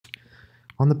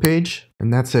on the page,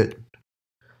 and that's it.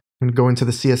 I'm going to go into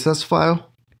the CSS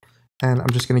file, and I'm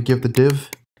just going to give the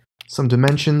div some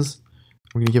dimensions.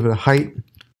 I'm going to give it a height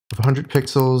of 100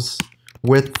 pixels,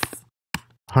 width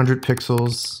 100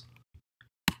 pixels,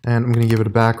 and I'm going to give it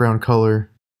a background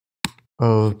color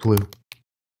of blue.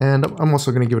 And I'm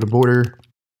also going to give it a border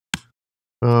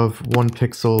of 1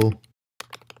 pixel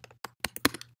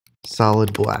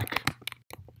solid black.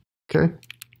 Okay.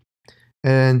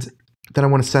 And then I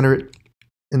want to center it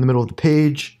in the middle of the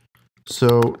page.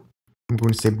 So I'm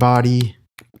going to say body.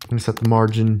 I'm going to set the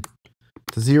margin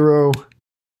to 0,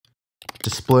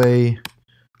 display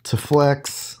to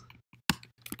flex,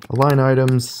 align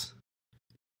items,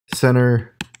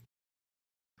 center,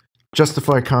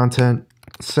 justify content,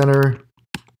 center,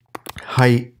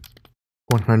 height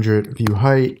 100, view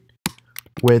height,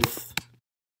 width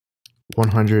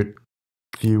 100,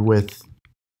 view width,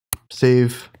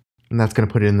 save, and that's going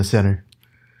to put it in the center.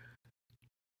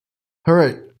 All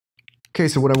right. Okay,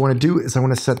 so what I want to do is I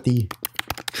want to set the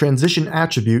transition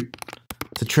attribute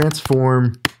to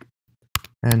transform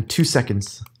and 2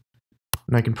 seconds.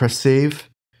 And I can press save.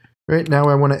 Right now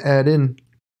I want to add in,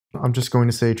 I'm just going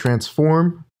to say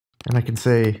transform, and I can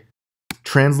say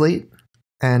translate,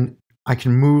 and I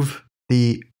can move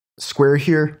the square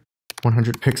here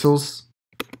 100 pixels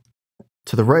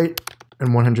to the right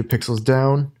and 100 pixels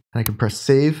down. And I can press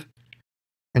save,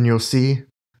 and you'll see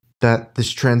that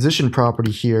this transition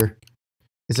property here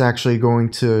is actually going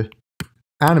to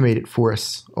animate it for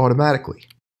us automatically.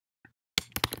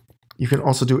 You can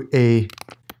also do a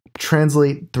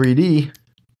translate 3D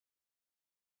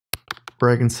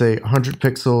where I can say 100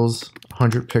 pixels,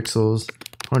 100 pixels,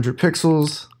 100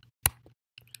 pixels.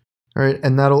 All right,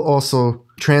 and that'll also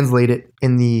translate it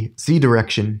in the Z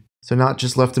direction. So not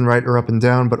just left and right or up and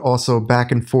down, but also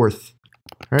back and forth.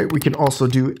 All right, we can also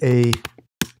do a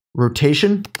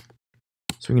rotation.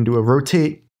 So we can do a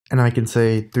rotate, and I can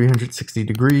say 360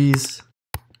 degrees.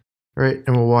 All right,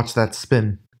 and we'll watch that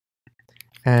spin.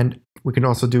 And we can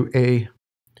also do a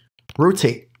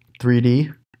rotate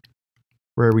 3D,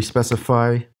 where we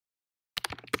specify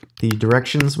the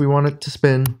directions we want it to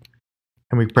spin,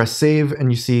 and we press save,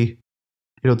 and you see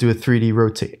it'll do a 3D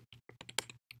rotate.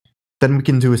 Then we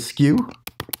can do a skew,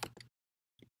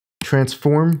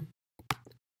 transform,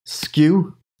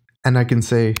 skew, and I can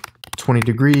say 20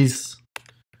 degrees,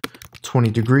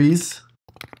 20 degrees.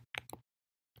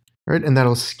 All right, and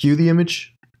that'll skew the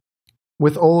image.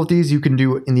 With all of these, you can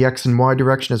do in the X and Y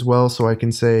direction as well. So I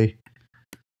can say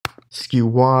skew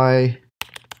Y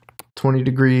 20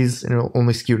 degrees, and it'll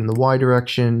only skew it in the Y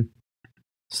direction.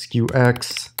 Skew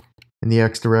X in the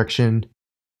X direction.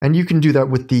 And you can do that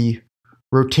with the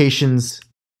rotations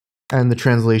and the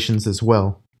translations as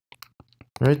well.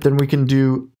 All right, then we can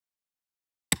do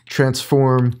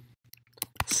transform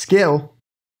scale,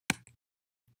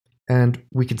 and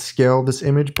we can scale this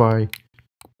image by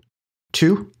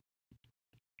 2.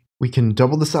 We can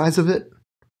double the size of it,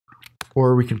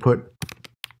 or we can put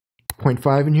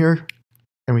 0.5 in here,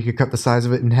 and we could cut the size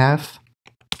of it in half.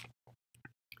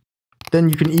 Then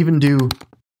you can even do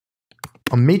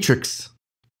a matrix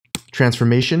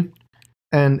transformation,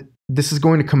 and this is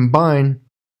going to combine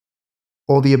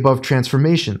all the above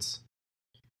transformations.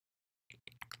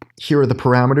 Here are the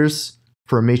parameters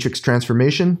for a matrix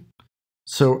transformation.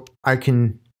 So I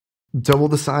can double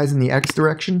the size in the X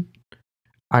direction.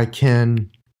 I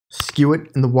can skew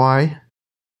it in the Y,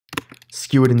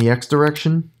 skew it in the X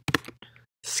direction,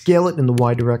 scale it in the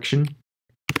Y direction,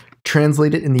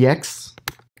 translate it in the X,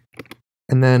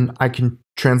 and then I can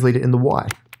translate it in the Y.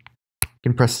 I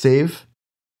can press save,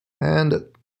 and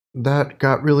that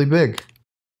got really big.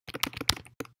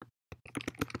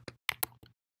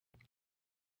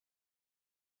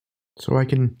 So I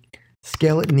can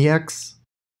scale it in the X,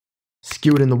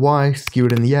 skew it in the Y, skew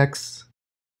it in the X,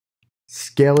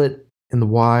 scale it in the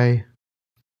Y,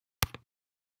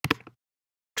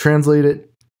 translate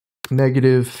it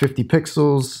negative 50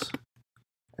 pixels,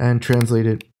 and translate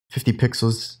it 50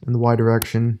 pixels in the Y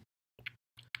direction.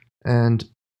 And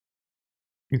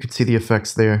you can see the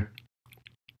effects there.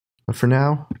 But for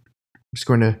now, I'm just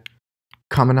going to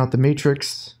comment out the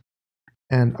matrix,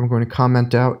 and I'm going to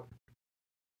comment out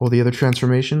all the other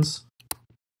transformations.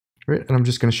 Right? And I'm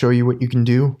just going to show you what you can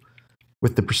do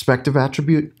with the perspective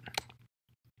attribute.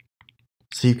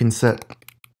 So you can set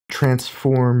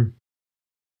transform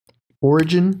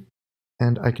origin,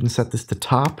 and I can set this to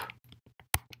top,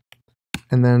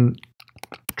 and then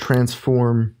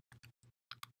transform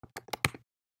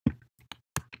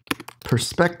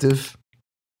perspective,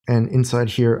 and inside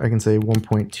here I can say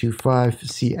 1.25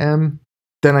 cm.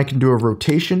 Then I can do a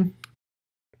rotation.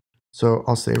 So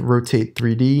I'll say rotate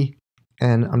 3D,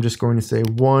 and I'm just going to say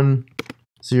 1,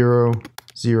 0,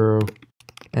 0,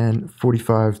 and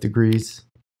 45 degrees.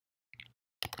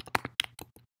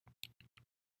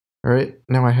 All right,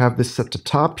 now I have this set to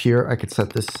top here. I could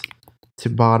set this to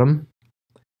bottom,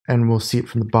 and we'll see it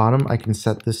from the bottom. I can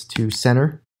set this to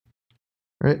center,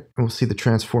 right? And we'll see the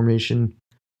transformation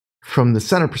from the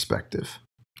center perspective.